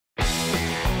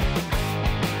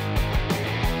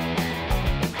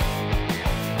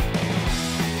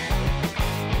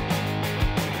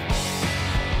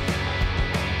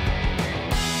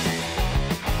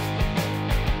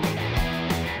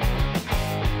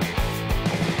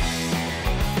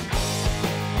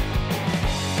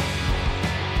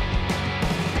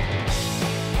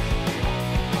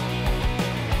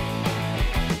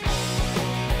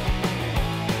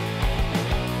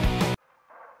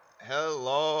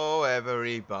Hello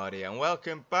everybody and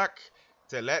welcome back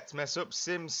to Let's Mess Up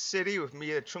SimCity with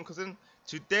me, Trunkleton.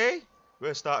 Today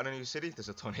we're starting a new city. There's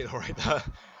a tornado right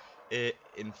there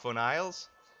in Fun Isles.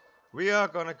 We are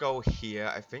gonna go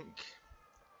here, I think.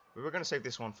 We were gonna save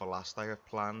this one for last. I have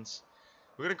plans.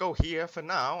 We're gonna go here for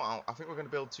now. I think we're gonna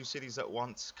build two cities at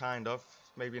once, kind of.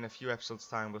 Maybe in a few episodes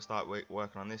time we'll start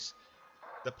working on this.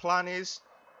 The plan is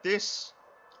this.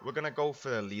 We're gonna go for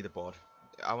the leaderboard.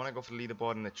 I want to go for the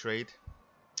leaderboard in the trade.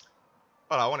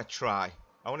 Well, I want to try.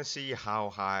 I want to see how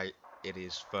high it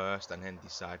is first and then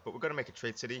decide. But we're going to make a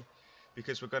trade city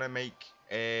because we're going to make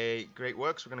a great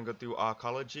works. We're going to go do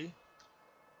archaeology.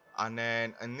 And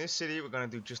then in this city, we're going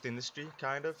to do just industry,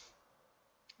 kind of.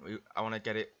 I want to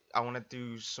get it. I want to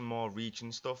do some more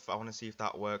region stuff. I want to see if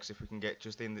that works. If we can get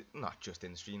not just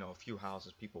industry, you know, a few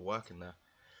houses, people working there.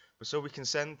 But so we can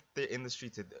send the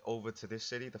industry over to this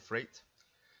city, the freight.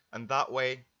 And that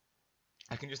way,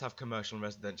 I can just have commercial and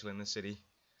residential in the city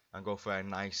and go for a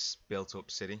nice built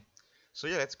up city. So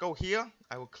yeah, let's go here.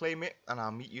 I will claim it and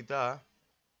I'll meet you there.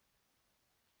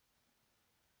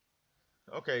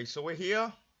 Okay, so we're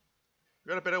here. We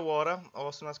got a bit of water.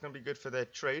 Awesome, that's going to be good for the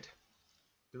trade.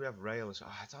 Do we have rails?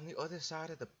 Oh, it's on the other side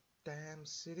of the damn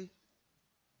city.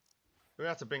 We're going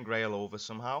to have to bring rail over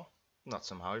somehow. Not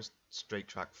somehow, just straight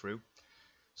track through.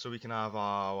 So we can have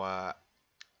our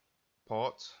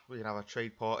port. We can have a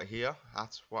trade port here.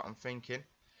 That's what I'm thinking.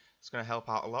 It's going to help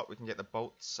out a lot. We can get the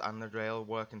boats and the rail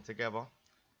working together.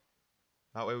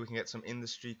 That way we can get some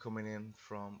industry coming in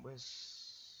from...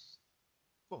 Where's...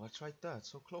 Oh, it's right there.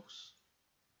 It's so close.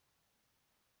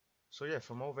 So yeah,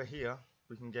 from over here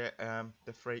we can get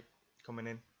the freight coming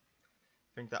in. I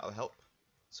think that'll help.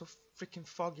 It's so freaking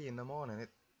foggy in the morning.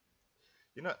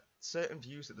 You know, certain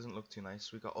views it doesn't look too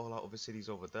nice. We got all our other cities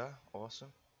over there.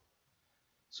 Awesome.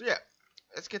 So yeah,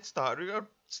 let's get started. We're gonna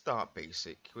start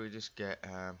basic. We just get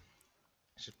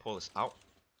let's just pull this out.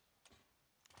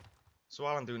 So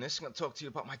while I'm doing this, I'm gonna talk to you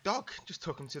about my dog. Just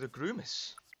took him to the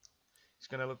groomers. He's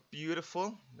gonna look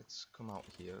beautiful. Let's come out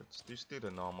here. Let's just do the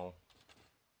normalness.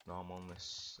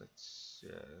 Let's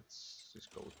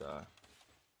just go there.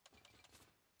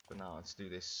 But now let's do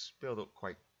this. Build up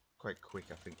quite quick,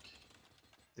 I think.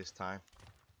 This time.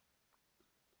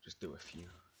 Just do a few.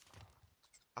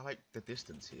 I like the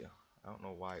distance here. I don't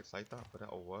know why it's like that, but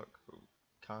that'll work. We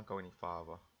can't go any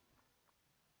farther.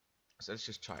 So let's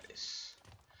just try this.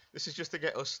 This is just to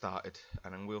get us started,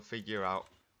 and then we'll figure out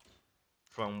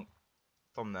from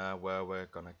there where we're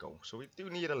gonna go. So we do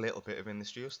need a little bit of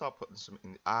industry. We'll start putting some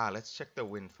in. Let's check the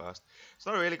wind first. It's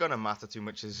not really gonna matter too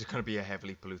much. This is gonna be a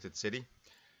heavily polluted city.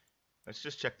 Let's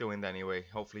just check the wind anyway.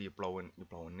 Hopefully you're blowing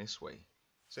this way.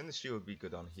 So industry would be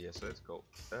good on here. So let's go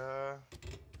there,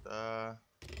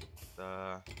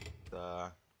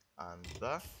 and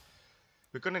there.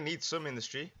 We're gonna need some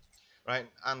industry, right?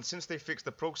 And since they fixed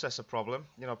the processor problem,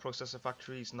 you know, processor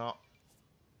factories not,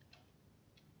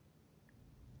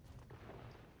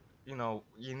 you know,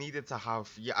 you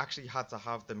actually had to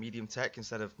have the medium tech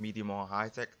instead of medium or high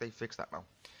tech. They fixed that now.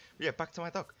 But yeah, back to my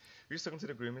dog. We just took him to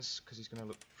the groomers because he's gonna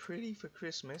look pretty for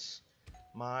Christmas.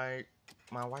 My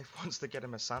wife wants to get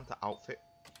him a Santa outfit,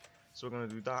 so we're gonna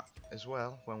do that as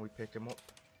well when we pick him up.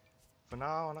 For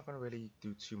now, I'm not gonna really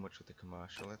do too much with the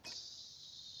commercial.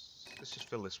 Let's just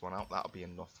fill this one out. That'll be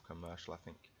enough commercial, I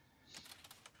think.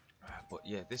 But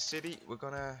yeah, this city we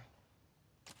want to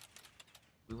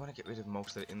get rid of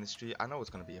most of the industry. I know it's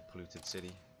gonna be a polluted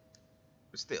city,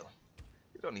 but still,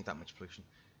 we don't need that much pollution.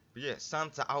 But yeah,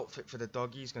 Santa outfit for the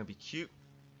doggy is gonna be cute.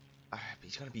 But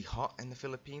he's gonna be hot in the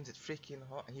Philippines. It's freaking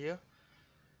hot here,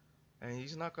 and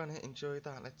he's not gonna enjoy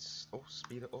that. Let's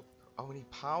speed it up. Oh, we need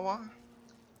power.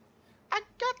 I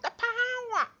got the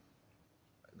power.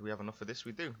 Do we have enough for this?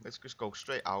 We do. Let's just go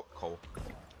straight out coal.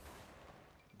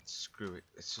 Screw it.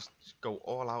 Let's just go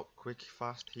all out quick,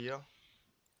 fast here.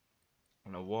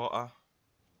 And the water.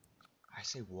 I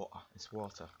say water. It's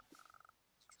water.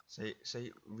 Say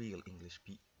real English,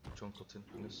 Pete. Trunkleton.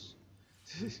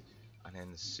 And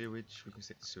then the sewage. We can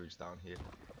stick the sewage down here.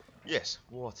 Yes,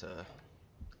 water.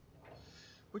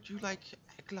 Would you like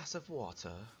a glass of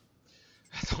water?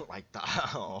 I don't like that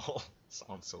at all.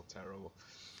 Sounds so terrible.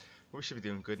 We should be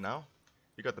doing good now.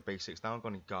 We got the basics now. I'm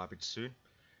going to need garbage soon.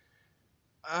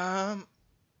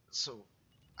 So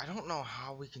I don't know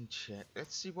how we can check.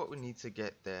 Let's see what we need to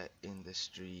get the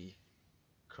industry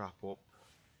crap up.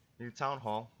 Need a town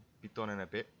hall. Be done in a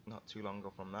bit. Not too long ago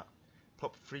from that.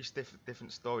 Put 3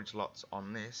 different storage lots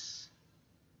on this.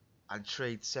 And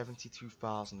trade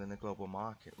 72,000 in the global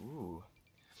market. Ooh.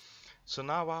 So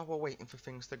now while we're waiting for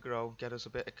things to grow, get us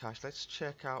a bit of cash, let's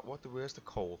check out where's the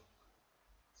coal.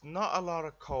 There's not a lot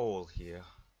of coal here.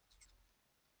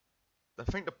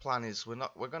 I think the plan is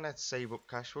we're gonna save up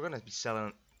cash. We're gonna be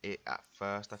selling it at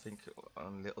first. I think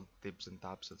on little dibs and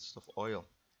dabs and stuff. Oil.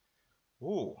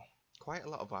 Ooh, quite a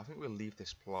lot of. I think we'll leave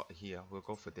this plot here. We'll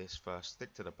go for this first.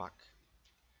 Stick to the back.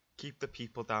 Keep the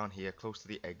people down here, close to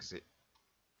the exit.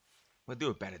 We'll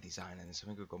do a better design than this. I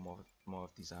think we'll go more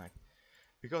of design.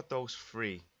 We got those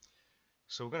free,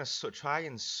 so we're gonna try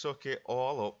and suck it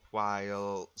all up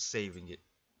while saving it.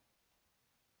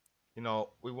 You know,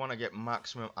 we want to get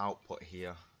maximum output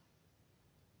here.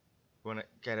 We want to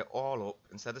get it all up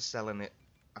instead of selling it.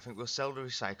 I think we'll sell the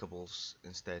recyclables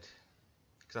instead,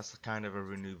 because that's the kind of a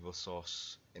renewable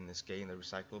source in this game. The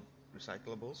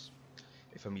recyclables,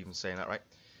 if I'm even saying that right.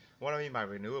 What I mean by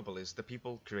renewable is the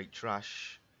people create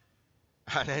trash,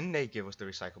 and then they give us the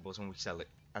recyclables and we sell it,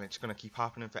 and it's gonna keep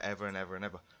happening forever and ever and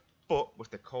ever. But with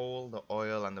the coal, the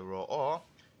oil, and the raw ore,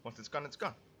 once it's gone, it's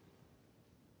gone.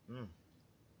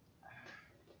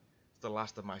 The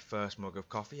last of my first mug of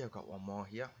coffee. I've got one more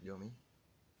here. Yummy.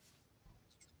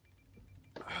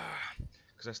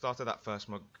 Because I started that first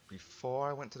mug before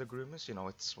I went to the groomers. You know,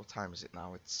 it's what time is it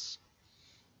now? It's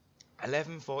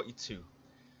 11:42.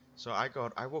 So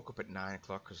I woke up at 9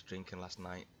 o'clock. I was drinking last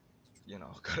night. You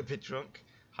know, got a bit drunk.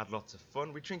 Had lots of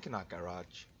fun. We drink in our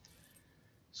garage.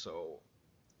 So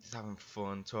just having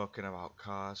fun, talking about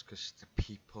cars. Because the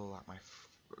people at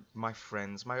my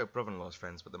friends, my brother-in-law's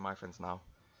friends, but they're my friends now.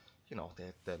 You know,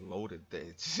 they're loaded.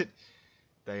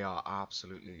 They are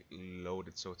absolutely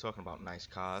loaded. So we're talking about nice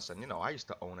cars, and you know, I used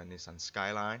to own a Nissan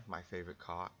Skyline, my favorite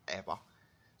car ever.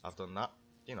 I've done that.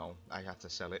 You know, I had to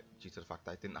sell it due to the fact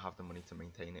that I didn't have the money to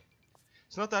maintain it.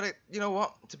 It's not that you know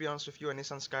what? To be honest with you, a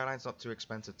Nissan Skyline's not too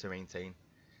expensive to maintain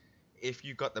if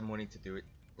you got the money to do it.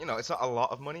 You know, it's not a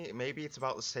lot of money. Maybe it's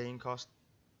about the same cost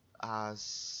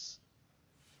as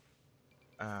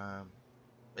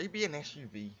maybe an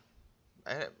SUV.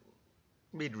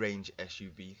 Mid-range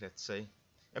SUV, let's say,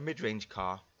 a mid-range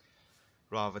car,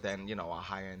 rather than, you know, a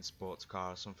high-end sports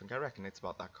car or something. I reckon it's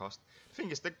about that cost. The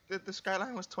thing is, the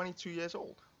Skyline was 22 years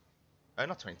old.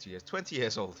 Not 22 years, 20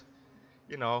 years old.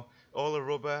 You know, all the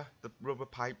rubber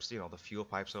pipes, you know, the fuel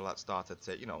pipes, all that started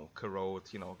to, you know,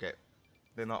 corrode. You know,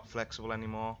 they're not flexible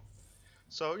anymore.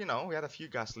 So, you know, we had a few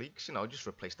gas leaks. You know, just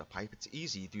replace the pipe. It's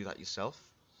easy. You do that yourself.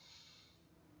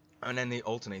 And then the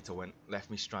alternator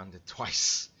left me stranded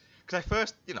twice.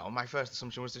 Because my first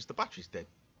assumption was just the battery's dead.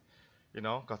 You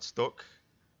know, got stuck.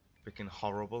 Freaking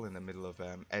horrible in the middle of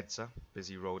EDSA,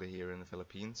 busy road here in the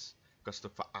Philippines. Got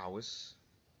stuck for hours.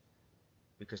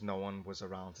 Because no one was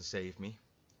around to save me.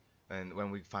 And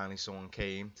when someone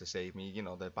came to save me, you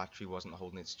know, the battery wasn't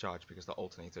holding its charge because the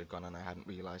alternator had gone and I hadn't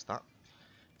realised that.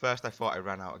 First I thought I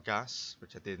ran out of gas,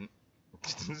 which I didn't.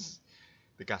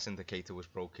 The gas indicator was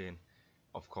broken.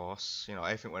 Of course, you know,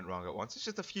 everything went wrong at once. It's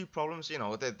just a few problems, you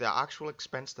know. The actual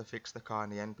expense to fix the car in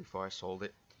the end before I sold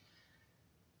it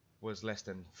was less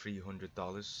than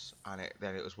 $300, and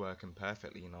then it was working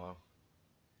perfectly, you know.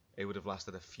 It would have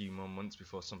lasted a few more months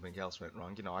before something else went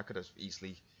wrong. You know, I could have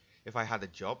easily, if I had a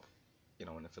job, you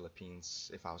know, in the Philippines,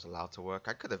 if I was allowed to work,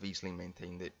 I could have easily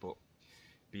maintained it, but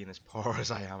being as poor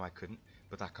as I am, I couldn't.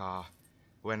 But that car,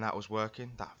 when that was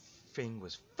working, that thing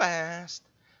was fast.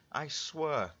 I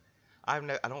swear. I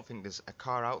don't think there's a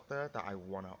car out there that I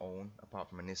want to own, apart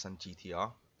from a Nissan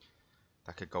GTR,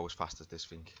 that could go as fast as this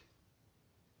thing.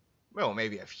 Well,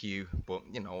 maybe a few, but,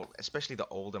 you know, especially the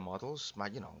older models,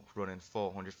 you know, running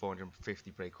 400,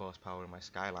 450 brake horsepower in my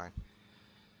Skyline.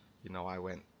 You know, I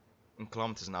went, in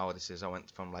kilometers an hour this is, I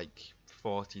went from like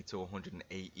 40 to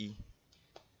 180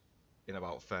 in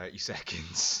about 30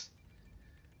 seconds.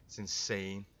 It's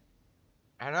insane.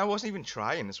 And I wasn't even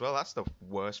trying as well. That's the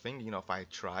worst thing. You know, if I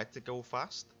tried to go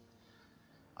fast,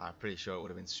 I'm pretty sure it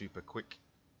would have been super quick.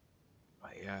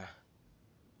 But yeah,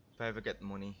 if I ever get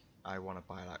money, I want to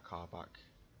buy that car back.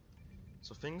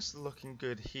 So things are looking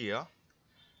good here.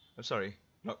 I'm sorry,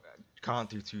 look, can't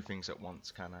do two things at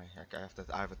once, can I?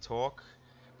 I have a talk,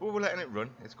 but we're letting it run.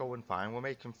 It's going fine. We're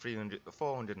making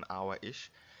 400 an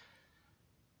hour-ish.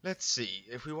 Let's see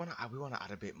if we want to add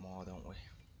a bit more, don't we?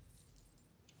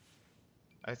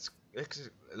 Let's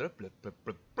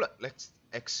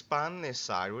expand this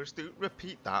side. We'll just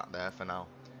repeat that there for now.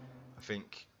 I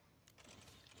think.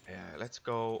 Yeah, let's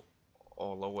go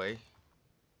all the way.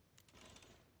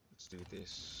 Let's do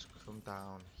this. Come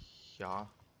down here.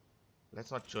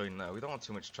 Let's not join there. We don't want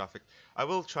too much traffic. I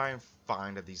will try and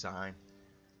find a design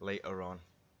later on.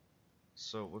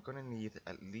 So we're gonna need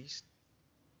at least.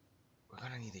 We're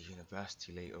gonna need a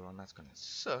university later on. That's gonna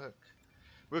suck.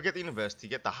 We'll get the university,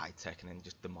 get the high tech, and then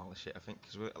just demolish it. I think,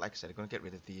 because like I said, we're gonna get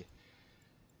rid of the,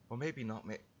 or maybe not,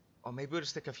 or maybe we'll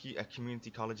just stick a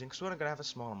community college in, because we're only gonna have a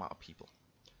small amount of people.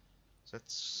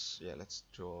 So let's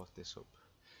draw this up.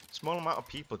 Small amount of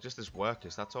people, just as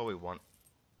workers. That's all we want.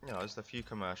 You know, just a few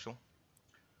commercial.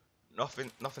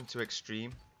 Nothing too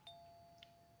extreme.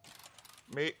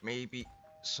 Maybe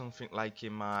something like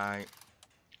in my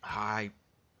high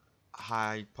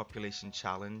population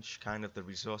challenge, kind of the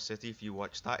resource city. If you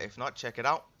watch that, if not, check it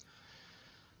out.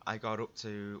 I got up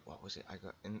to, what was it? I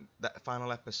got in that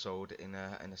final episode in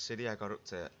a city. I got up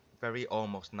to very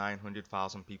almost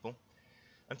 900,000 people.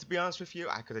 And to be honest with you,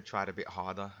 I could have tried a bit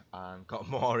harder and got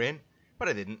more in, but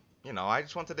I didn't. You know, I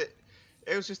just wanted it.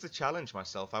 It was just a challenge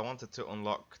myself. I wanted to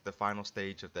unlock the final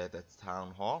stage of the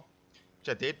town hall, which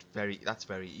I did. That's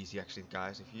very easy actually,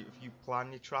 guys. If you plan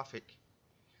your traffic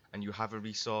and you have a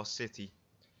resource city,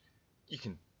 you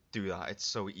can do that. It's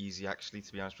so easy actually,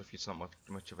 to be honest with you. It's not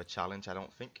much of a challenge, I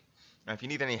don't think. And if you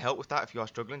need any help with that, if you are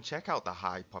struggling, check out the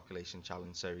high population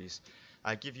challenge series.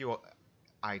 I give you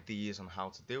ideas on how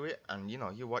to do it, and you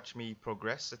know, you watch me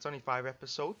progress. It's only 5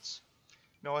 episodes.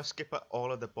 You know, I skip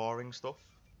all of the boring stuff.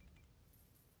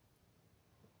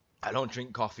 I don't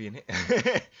drink coffee in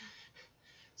it.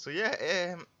 So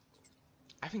yeah,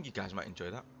 I think you guys might enjoy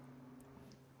that.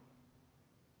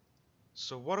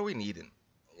 So what are we needing?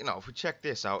 You know, if we check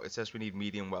this out, it says we need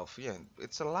medium wealth. Yeah,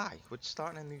 it's a lie. We're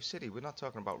starting a new city. We're not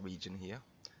talking about region here.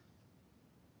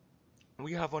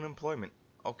 We have unemployment.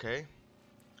 Okay,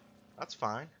 that's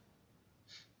fine.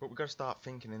 But we got to start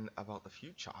thinking about the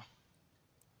future.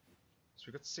 So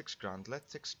we got 6 grand.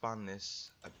 Let's expand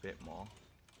this a bit more.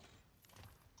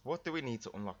 What do we need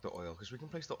to unlock the oil? Because we can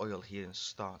place the oil here and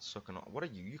start sucking on. What are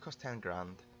you? You cost 10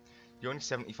 grand. You're only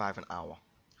 75 an hour.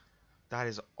 That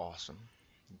is awesome.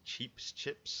 Cheaps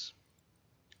chips.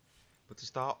 But to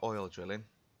start oil drilling,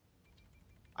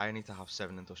 I need to have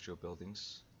 7 industrial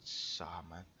buildings. Ah,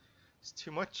 man. It's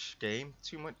too much, game.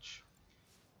 Too much.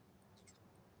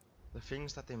 The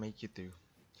things that they make you do.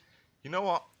 You know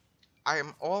what? I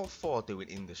am all for doing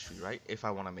industry, right? If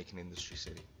I want to make an industry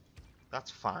city. That's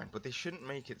fine. But they shouldn't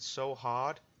make it so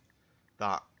hard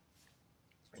that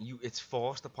it's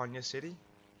forced upon your city.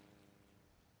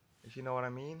 If you know what I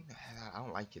mean. I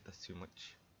don't like it. That's too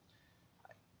much.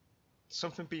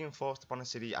 Something being forced upon a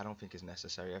city, I don't think is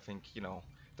necessary. I think, you know,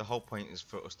 the whole point is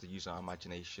for us to use our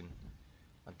imagination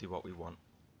and do what we want.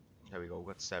 There we go. We've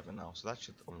got 7 now. So that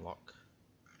should unlock.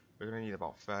 We're going to need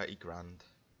about 30 grand.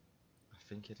 I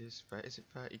think it is. Is it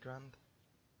 30 grand?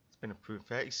 It's been approved.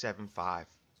 37.5.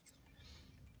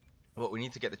 But we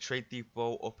need to get the trade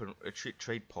depot up and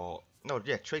trade port. No,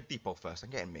 yeah, trade depot first. I'm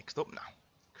getting mixed up now.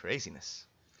 Craziness.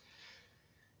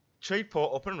 Trade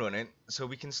port up and running so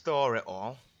we can store it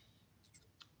all.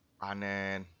 And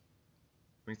then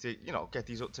we need to, you know, get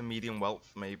these up to medium wealth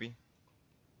maybe.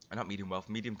 Not medium wealth,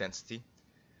 medium density.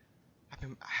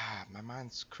 My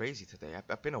mind's crazy today.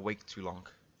 I've been awake too long.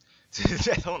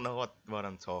 I don't know what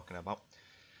I'm talking about.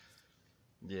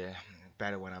 Yeah,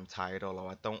 better when I'm tired, although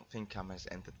I don't think I'm as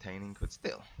entertaining, but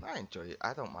still, I enjoy it.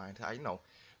 I don't mind. I know.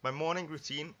 My morning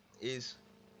routine is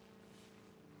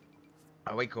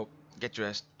I wake up, get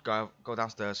dressed, go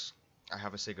downstairs, I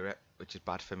have a cigarette, which is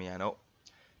bad for me, I know.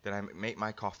 Then I make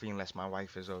my coffee unless my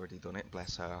wife has already done it,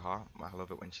 bless her heart. I love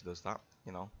it when she does that,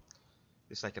 you know.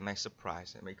 It's like a nice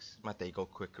surprise. It makes my day go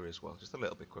quicker as well, just a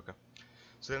little bit quicker.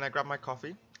 So then I grab my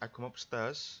coffee, I come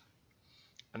upstairs,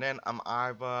 and then I'm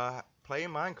either playing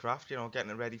Minecraft, you know,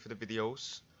 getting it ready for the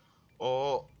videos,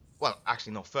 or, well,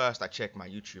 actually no, first I check my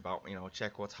YouTube out, you know,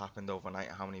 check what's happened overnight,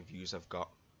 how many views I've got,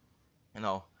 you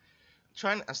know.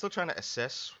 I'm still trying to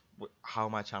assess how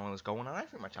my channel is going, and I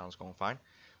think my channel's going fine.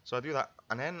 So I do that,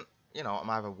 and then, you know, I'm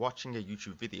either watching a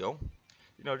YouTube video,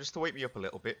 you know, just to wake me up a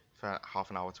little bit for half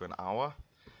an hour to an hour,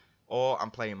 or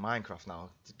I'm playing Minecraft now,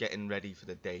 getting ready for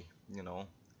the day, you know,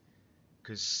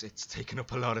 because it's taking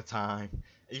up a lot of time,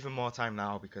 even more time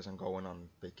now because I'm going on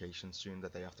vacation soon, the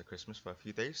day after Christmas for a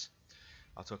few days.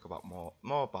 I'll talk about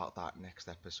more about that next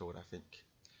episode, I think.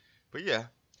 But yeah,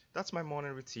 that's my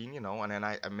morning routine, you know, and then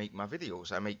I make my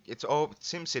videos. It's all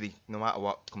SimCity, no matter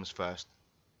what comes first.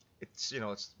 It's, you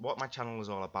know, it's what my channel is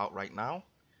all about right now.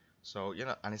 So, you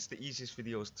know, and it's the easiest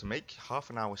videos to make, half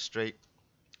an hour straight,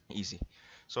 easy.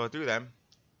 So I do them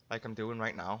like I'm doing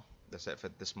right now. That's it for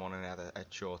this morning. I had a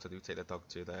chore to do, take the dog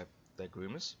to their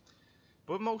groomers.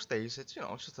 But most days, it's, you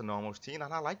know, it's just a normal routine,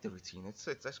 and I like the routine. It's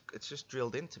just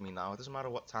drilled into me now. It doesn't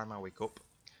matter what time I wake up.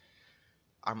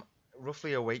 I'm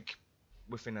roughly awake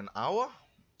within an hour,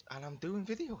 and I'm doing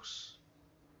videos.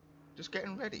 Just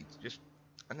getting ready,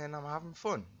 and then I'm having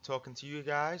fun talking to you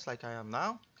guys like I am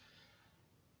now.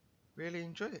 Really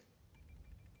enjoy it.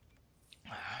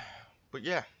 But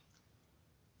yeah,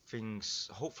 things,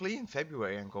 hopefully in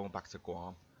February I'm going back to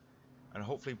Guam. And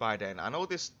hopefully by then, I know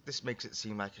this makes it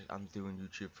seem like I'm doing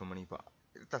YouTube for money, but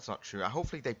that's not true.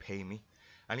 Hopefully they pay me.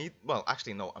 I need, well,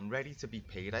 actually no, I'm ready to be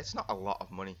paid. It's not a lot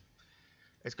of money.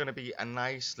 It's gonna be a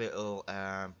nice little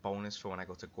bonus for when I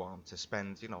go to Guam to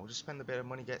spend, you know, just spend a bit of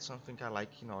money, get something I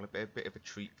like, you know, a bit of a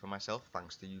treat for myself.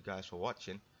 Thanks to you guys for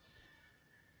watching.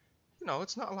 You know,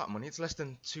 it's not a lot of money. It's less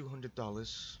than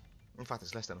 $200. In fact,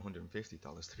 it's less than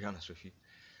 $150 to be honest with you.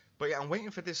 But yeah, I'm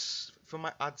waiting for this, for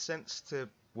my AdSense to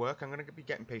work. I'm going to be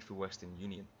getting paid for Western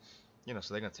Union. You know,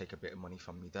 so they're going to take a bit of money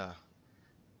from me there.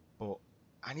 But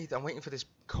I'm waiting for this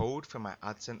code for my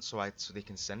AdSense so they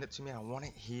can send it to me. I want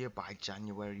it here by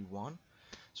January 1.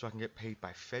 So I can get paid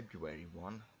by February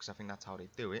 1. Because I think that's how they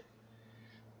do it.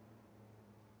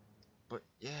 But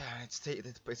yeah,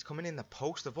 it's coming in the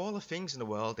post. Of all the things in the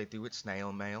world, they do it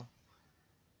snail mail.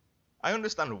 I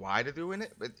understand why they're doing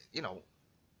it, but, you know,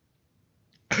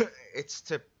 it's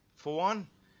to, for one,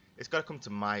 it's got to come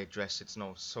to my address. It's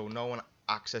no, so no one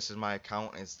accesses my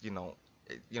account. It's, you know,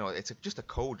 it's just a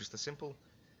code, just a simple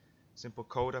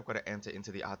code I've got to enter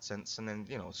into the AdSense, and then,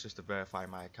 you know, it's just to verify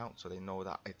my account so they know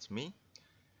that it's me.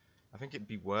 I think it'd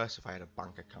be worse if I had a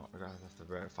bank account. I'd have to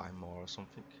verify more or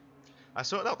something. I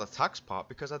sorted out the tax part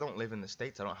because I don't live in the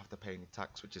States. I don't have to pay any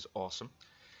tax, which is awesome.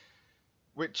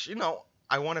 Which, you know,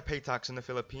 I want to pay tax in the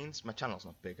Philippines. My channel's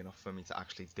not big enough for me to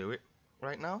actually do it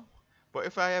right now. But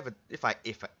if I ever,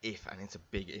 and it's a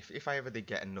big if I ever did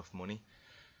get enough money,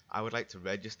 I would like to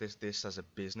register this as a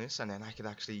business, and then I could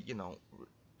actually, you know,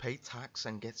 pay tax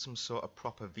and get some sort of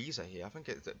proper visa here. I think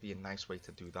it'd be a nice way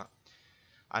to do that.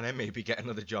 And then maybe get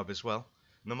another job as well.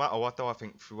 No matter what though, I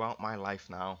think throughout my life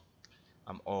now,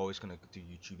 I'm always going to do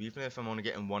YouTube. Even if I'm only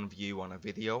getting one view on a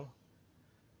video,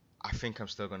 I think I'm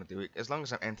still going to do it. As long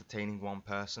as I'm entertaining one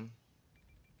person,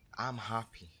 I'm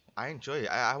happy. I enjoy it.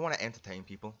 I want to entertain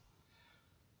people.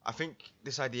 I think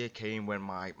this idea came when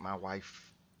my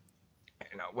wife,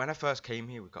 you know, when I first came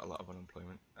here, we got a lot of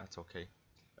unemployment. That's okay.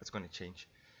 That's going to change.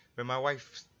 When my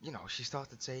wife, you know, she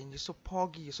started saying, you're so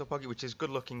poggy, which is good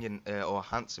looking in, or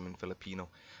handsome in Filipino.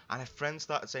 And her friends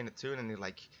started saying it too, and they're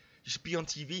like, you should be on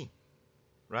TV.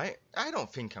 Right? I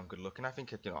don't think I'm good looking. I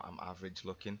think, you know, I'm average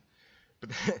looking.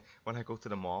 But when I go to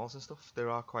the malls and stuff, there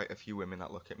are quite a few women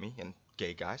that look at me, and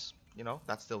gay guys. You know,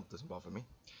 that still doesn't bother me.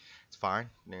 It's fine.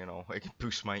 You know, it can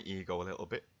boost my ego a little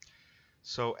bit.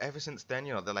 So ever since then,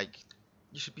 you know, they're like,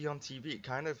 you should be on TV. It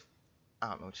kind of,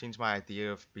 I don't know, changed my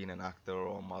idea of being an actor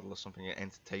or a model or something, an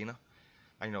entertainer.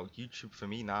 I know YouTube for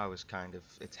me now is kind of,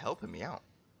 it's helping me out.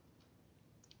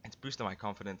 It's boosting my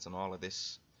confidence and all of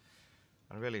this.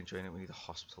 I'm really enjoying it. We need a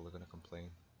hospital. They're going to complain.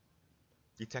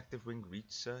 Detective wing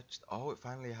researched. Oh, it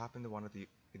finally happened in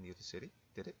in the other city.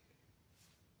 Did it?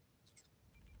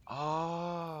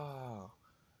 Oh.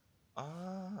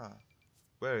 Ah.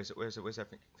 Where is it? Where's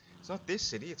everything? It's not this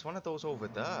city. It's one of those over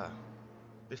there.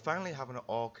 They finally having it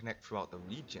all connect throughout the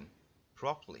region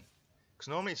properly. Because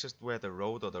normally it's just where the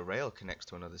road or the rail connects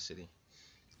to another city.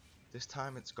 This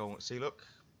time it's going. See, look.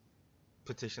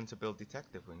 Petition to build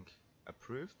detective wing.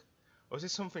 Approved. Or is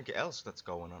it something else that's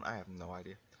going on? I have no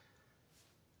idea.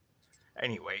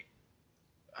 Anyway,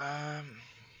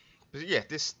 but yeah,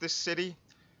 this city,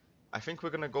 I think we're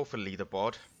gonna go for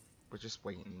leaderboard. We're just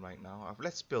waiting right now.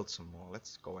 Let's build some more.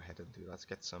 Let's go ahead and do that. Let's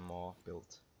get some more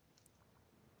built.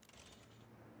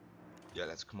 Yeah,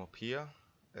 let's come up here.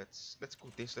 Let's go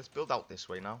this. Let's build out this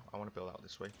way now. I want to build out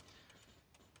this way.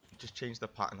 Just change the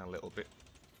pattern a little bit.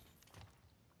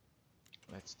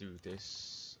 Let's do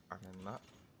this and then that.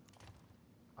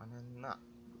 And then that.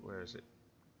 Where is it?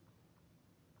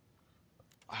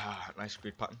 Ah, nice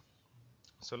grid pattern.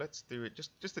 So let's do it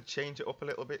just to change it up a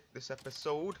little bit this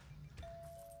episode.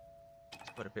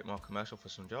 Let's put a bit more commercial for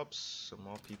some jobs. Some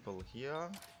more people here,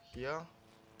 here,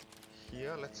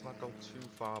 here. Let's not go too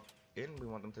far in. We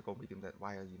want them to go medium.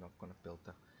 Why are you not gonna build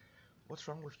that? What's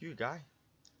wrong with you, guy?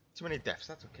 Too many deaths.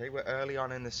 That's okay. We're early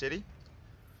on in the city.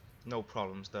 No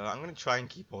problems there. I'm gonna try and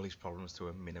keep all these problems to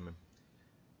a minimum.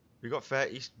 We got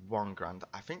 31 grand.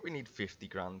 I think we need 50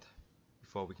 grand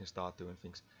before we can start doing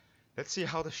things. Let's see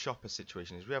how the shopper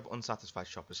situation is. We have unsatisfied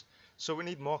shoppers, so we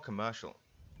need more commercial.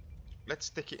 Let's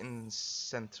stick it in the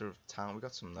center of town. We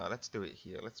got some there. Let's do it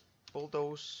here. Let's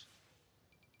bulldoze.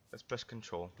 Let's press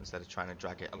control instead of trying to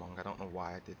drag it along. I don't know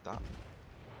why I did that.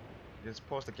 Let's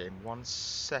pause the game 1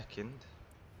 second.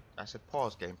 I said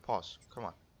pause game. Pause. Come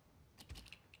on.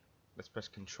 Let's press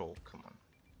control. Come on.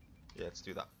 Yeah, let's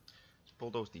do that. Let's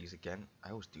bulldoze these again.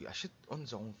 I always do. I should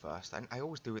unzone first. I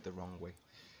always do it the wrong way.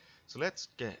 So let's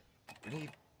get. We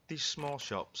need these small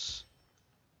shops.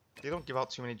 They don't give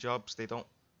out too many jobs. They don't.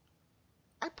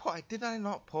 Did I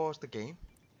not pause the game?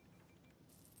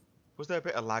 Was there a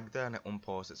bit of lag there and it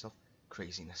unpaused itself?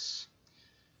 Craziness.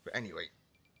 But anyway,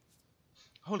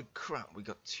 holy crap, we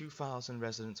got 2,000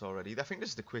 residents already. I think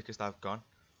this is the quickest I've gone.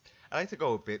 I like to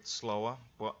go a bit slower,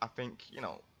 but I think, you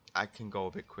know, I can go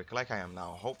a bit quicker like I am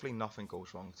now. Hopefully nothing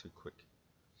goes wrong too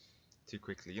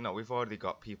quickly. You know, we've already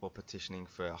got people petitioning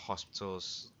for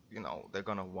hospitals. You know, they're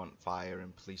gonna want fire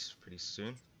and police pretty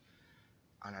soon.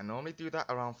 And I normally do that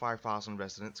around 5,000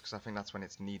 residents because I think that's when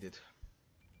it's needed.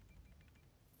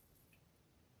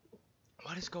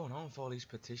 What is going on with all these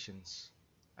petitions?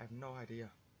 I have no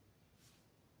idea.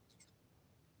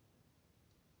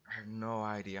 I have no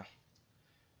idea.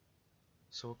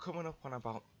 So we're coming up on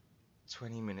about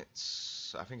 20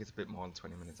 minutes. I think it's a bit more than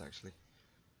 20 minutes actually.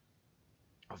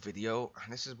 A video,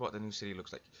 and this is what the new city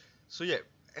looks like. So yeah,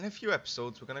 in a few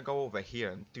episodes we're gonna go over here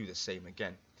and do the same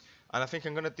again. And I think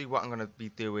I'm gonna do what I'm gonna be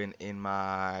doing in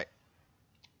my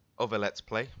other Let's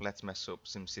Play. Let's Mess Up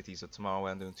SimCity. So tomorrow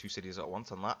I'm doing 2 cities at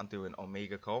once on that. I'm doing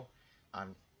Omega Co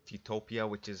and Utopia,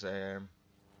 which is the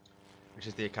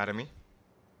academy.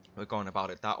 We're going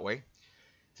about it that way.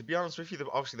 To be honest with you,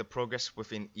 obviously the progress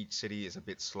within each city is a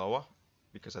bit slower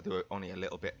because I do it only a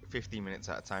little bit, 15 minutes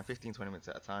at a time, 15-20 minutes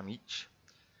at a time each.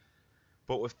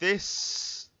 But with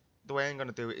this, the way I'm going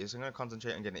to do it is I'm going to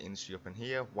concentrate on getting the industry up in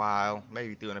here while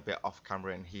maybe doing a bit off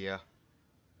camera in here.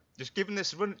 Just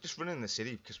running the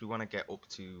city because we want to get up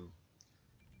to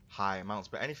high amounts.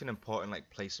 But anything important like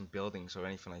placing buildings or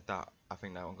anything like that, I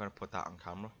think that I'm going to put that on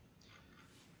camera.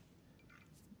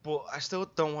 But I still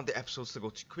don't want the episodes to go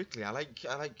too quickly. I like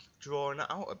drawing it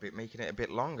out a bit, making it a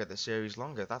bit longer, the series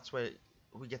longer. That's where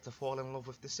we get to fall in love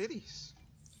with the cities.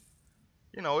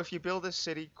 You know, if you build a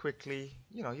city quickly,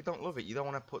 you know, you don't love it. You don't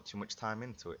want to put too much time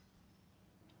into it.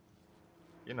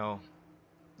 You know,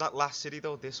 that last city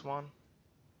though, this one,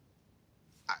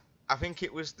 I think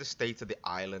it was the state of the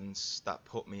islands that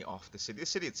put me off the city. The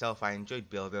city itself, I enjoyed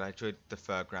building. I enjoyed the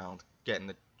fairground, getting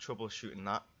the troubleshooting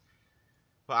that.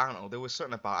 But I don't know, there was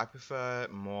something about I prefer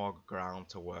more ground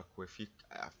to work with.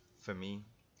 For me,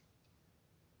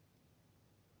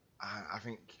 I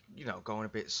think, you know, going a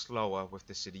bit slower with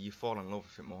the city, you fall in love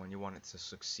with it more and you want it to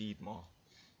succeed more.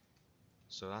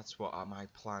 So that's what my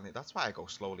plan is. That's why I go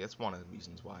slowly. That's one of the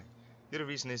reasons why. The other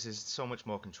reason is it's so much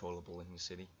more controllable in the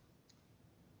city.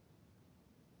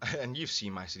 And you've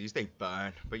seen my cities, they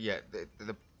burn. But yeah,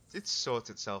 it sorts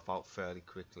itself out fairly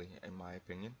quickly, in my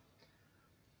opinion.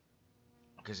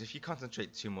 Because if you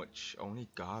concentrate too much, only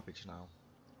garbage now.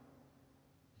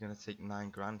 You're gonna take 9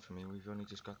 grand from me. We've only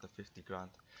just got the 50 grand.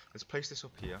 Let's place this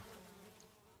up here.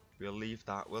 We'll leave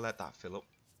that. We'll let that fill up.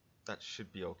 That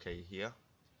should be okay here.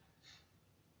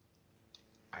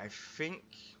 I think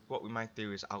what we might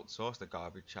do is outsource the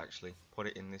garbage actually. Put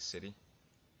it in this city.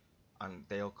 And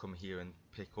they'll come here and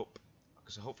pick up.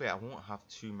 Because hopefully I won't have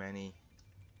too many.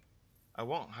 I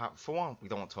won't have. For one, we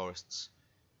don't want tourists.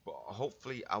 But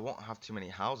hopefully I won't have too many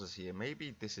houses here.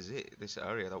 Maybe this is it. This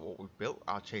area that what we've built.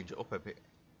 I'll change it up a bit.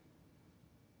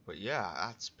 But yeah,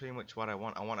 that's pretty much what I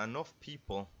want. I want enough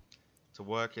people to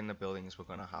work in the buildings we're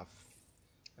going to have.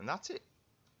 And that's it.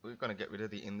 We're going to get rid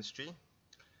of the industry.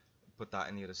 Put that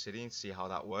in the other city and see how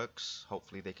that works.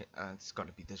 Hopefully they can. There's going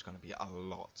to be a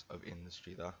lot of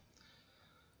industry there.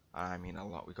 I mean a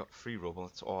lot. We got free rubble.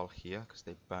 It's all here because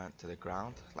they burnt to the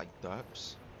ground like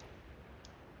derps.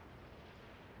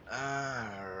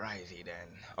 Alrighty then.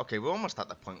 Okay, we're almost at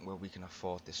the point where we can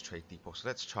afford this trade depot. So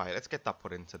let's try it. Let's get that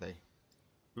put in today.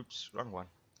 Oops, wrong one.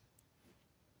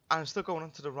 I'm still going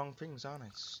on to the wrong things, aren't I?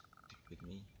 Stupid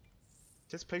me.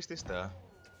 Let's place this there.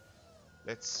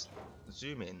 Let's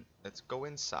zoom in. Let's go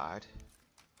inside.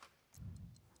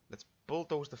 Let's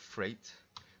bulldoze the freight.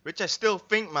 Which I still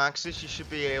think, Maxis, you should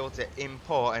be able to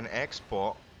import and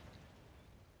export.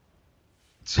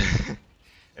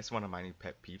 It's one of my new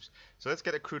pet peeves. So let's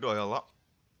get a crude oil up.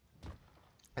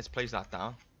 Let's place that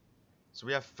down. So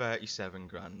we have 37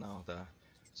 grand now there.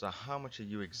 So how much are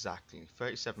you exactly?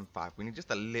 37.5. We need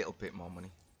just a little bit more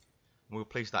money. And we'll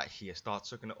place that here. Start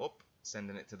sucking it up,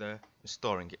 sending it to there, and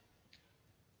storing it.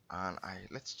 And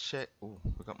let's check. Oh,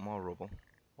 we got more rubble.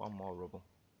 One more rubble.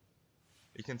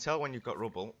 You can tell when you've got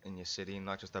rubble in your city,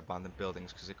 not just abandoned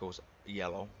buildings, because it goes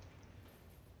yellow.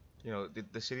 You know,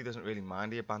 the city doesn't really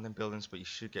mind the abandoned buildings, but you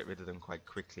should get rid of them quite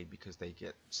quickly because they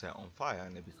get set on fire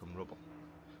and they become rubble.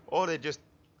 Or they just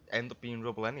end up being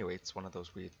rubble anyway. It's one of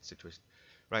those weird situations.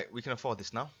 Right, we can afford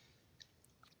this now.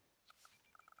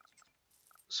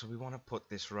 So we want to put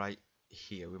this right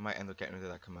here. We might end up getting rid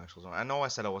of that commercial zone. I know I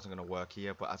said I wasn't going to work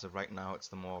here, but as of right now, it's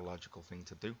the more logical thing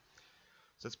to do.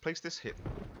 So let's place this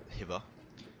hither.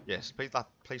 Yes,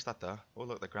 place that there. Oh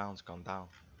look, the ground's gone down.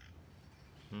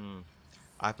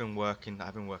 I've been working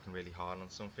really hard on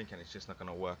something and it's just not going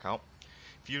to work out.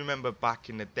 If you remember back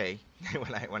in the day,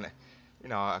 when I, you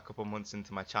know, a couple months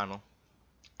into my channel,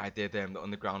 I did the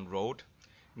underground road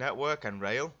network and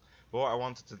rail. But what I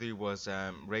wanted to do was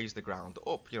raise the ground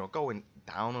up. You know, going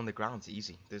down on the ground's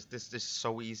easy. This is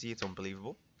so easy, it's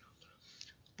unbelievable.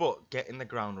 But getting the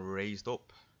ground raised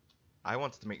up, I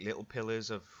wanted to make little pillars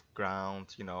of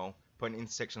ground, you know, put an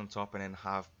intersection on top, and then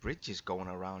have bridges going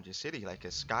around your city like a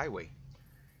skyway.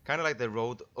 Kind of like the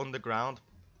road underground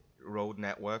road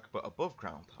network, but above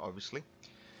ground, obviously.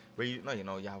 Where you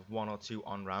know, you have one or two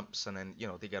on ramps, and then you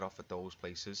know they get off at those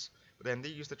places. But then they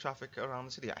use the traffic around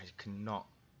the city. I cannot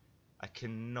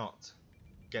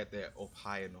get there up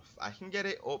high enough. I can get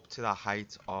it up to the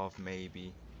height of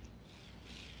maybe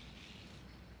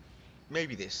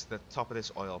the top of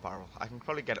this oil barrel. I can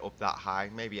probably get it up that high,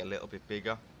 maybe a little bit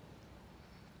bigger.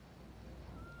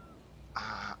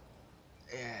 Ah,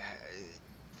 yeah.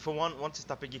 For one, once it's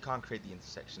that big, you can't create the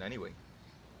intersection anyway.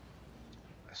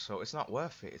 So it's not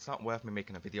worth it. It's not worth me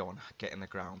making a video on getting the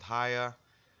ground higher.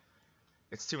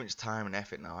 It's too much time and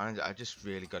effort now. I just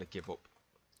really got to give up.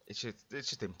 It's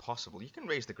just impossible. You can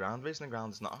raise the ground. Raising the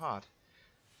ground is not hard.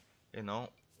 You know,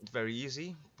 it's very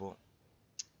easy, but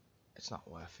it's not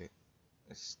worth it.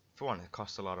 It's, for one, it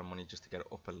costs a lot of money just to get it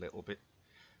up a little bit.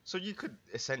 So you could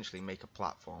essentially make a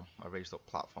platform, a raised up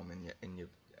platform in your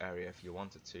area if you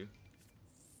wanted to.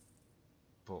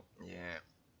 But yeah,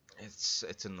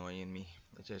 it's annoying me.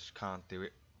 I just can't do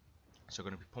it. So we're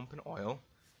going to be pumping oil.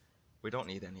 We don't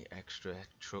need any extra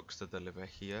trucks to deliver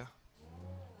here.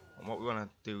 And what we want to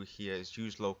do here is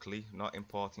use locally, not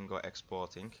importing or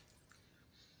exporting.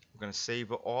 We're going to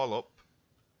save it all up,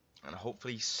 and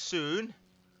hopefully soon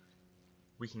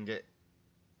we can get.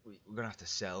 We're going to have to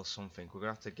sell something. We're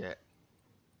going to have to get.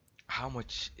 How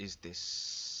much is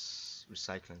this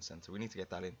recycling center? We need to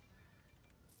get that in.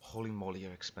 Holy moly,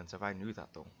 you're expensive. I knew that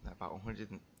though. About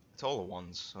 100. It's all the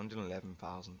ones.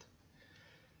 111,000.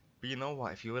 But you know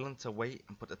what? If you're willing to wait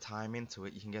and put the time into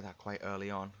it, you can get that quite early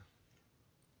on.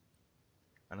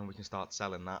 And then we can start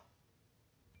selling that.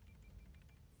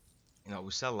 You know,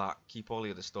 we sell that, keep all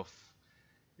the other stuff.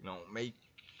 You know,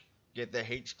 get the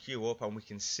HQ up, and we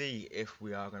can see if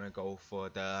we are gonna go for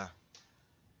the.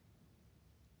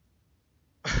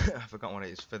 I forgot what it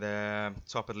is, for the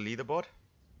top of the leaderboard.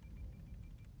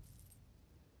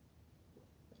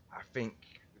 I think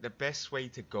the best way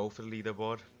to go for the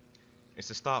leaderboard is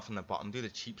to start from the bottom, do the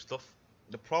cheap stuff.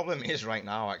 The problem is right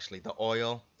now, actually, the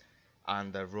oil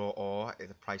and the raw ore,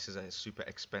 the prices are super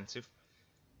expensive.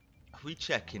 If we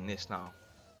check in this now,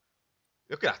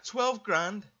 look at that, 12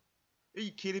 grand. Are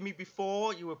you kidding me?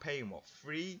 Before you were paying what,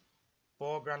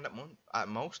 3-4 grand a month at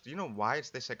most? Do you know why it's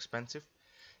this expensive?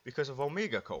 Because of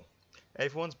Omega Co.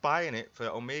 Everyone's buying it for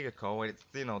Omega Co, and it's,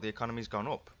 you know, the economy's gone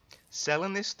up.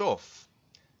 Selling this stuff,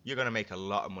 you're gonna make a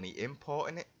lot of money.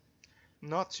 Importing it,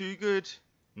 not too good.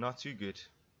 Not too good.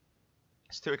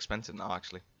 It's too expensive now,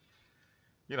 actually.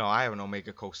 You know, I have an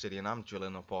Omega Co city, and I'm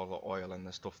drilling up all the oil and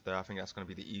the stuff there. I think that's gonna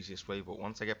be the easiest way. But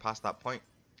once I get past that point,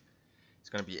 it's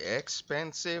gonna be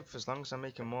expensive. As long as I'm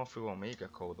making more through Omega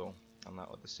Co though, on that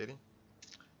other city,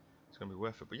 it's gonna be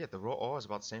worth it. But yeah, the raw ore is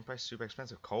about the same price. Super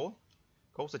expensive. Coal's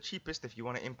the cheapest if you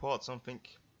want to import something.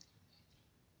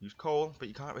 Use coal, but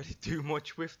you can't really do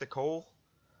much with the coal.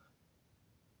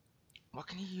 What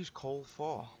can you use coal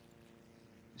for?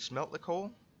 You smelt the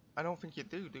coal? I don't think you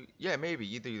do. Yeah, maybe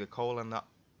you do the coal and the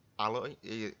alloy,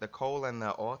 the coal and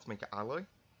the ore to make an alloy.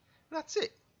 That's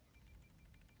it.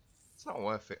 It's not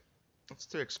worth it. It's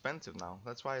too expensive now.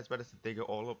 That's why it's better to dig it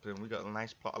all up, and we got a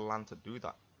nice plot of land to do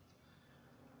that.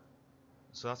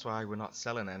 So that's why we're not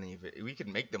selling any of it. We could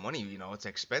make the money, you know, it's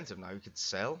expensive now. We could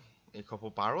sell a couple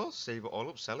barrels, save it all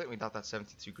up, sell it, and we'd have that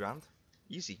 72 grand.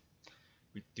 Easy.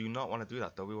 We do not want to do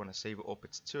that though. We want to save it up.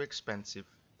 It's too expensive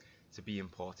to be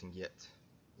importing yet.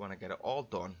 We want to get it all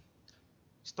done.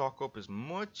 Stock up as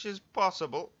much as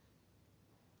possible.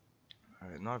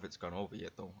 Alright, none of it's gone over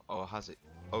yet though. Or has it?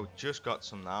 Oh, just got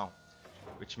some now.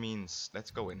 Which means,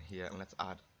 let's go in here and let's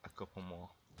add a couple more.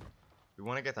 We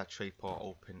want to get that trade port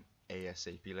open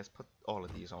ASAP. Let's put all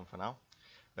of these on for now.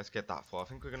 Let's get that full. I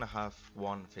think we're going to have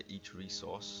one for each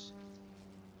resource.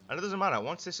 And it doesn't matter.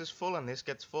 Once this is full and this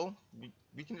gets full,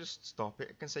 we can just stop it.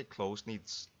 It can say closed,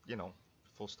 needs, you know,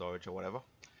 full storage or whatever.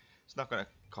 It's not going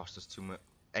to cost us too much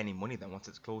any money then. Once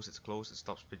it's closed, it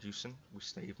stops producing. We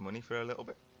save money for a little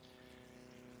bit.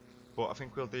 But I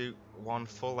think we'll do one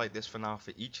full like this for now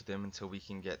for each of them until we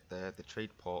can get the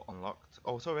trade port unlocked.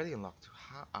 Oh, it's already unlocked.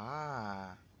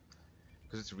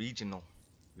 Because it's regional.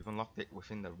 We've unlocked it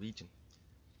within the region.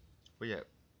 But yeah,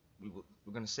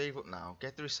 we're going to save up now.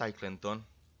 Get the recycling done.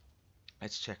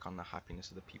 Let's check on the happiness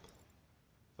of the people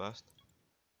first.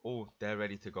 Oh, they're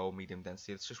ready to go, medium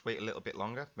density. Let's just wait a little bit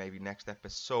longer. Maybe next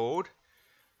episode.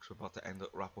 Because we're about to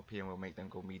wrap up here and we'll make them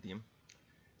go medium.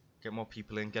 Get more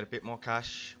people in, get a bit more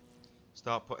cash.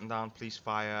 Start putting down police,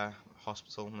 fire,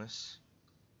 hospitalness.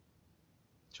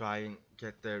 Try and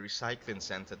get the recycling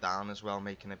centre down as well,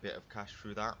 making a bit of cash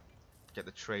through that. Get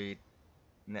the trade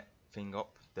net thing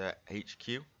up, the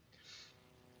HQ.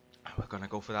 We're going to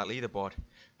go for that leaderboard.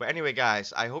 But anyway,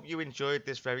 guys, I hope you enjoyed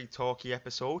this very talky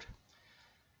episode.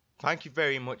 Thank you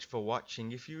very much for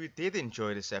watching. If you did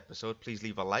enjoy this episode, please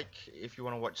leave a like. If you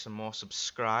want to watch some more,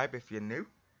 subscribe if you're new.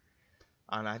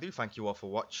 And I do thank you all for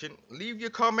watching. Leave your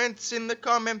comments in the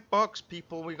comment box,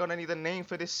 people. We're going to need a name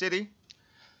for this city.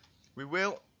 We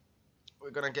will.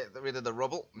 We're going to get rid of the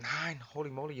rubble. 9. Holy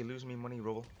moly, you're losing me money,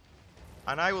 rubble.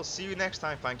 And I will see you next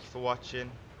time. Thank you for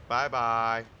watching.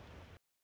 Bye-bye.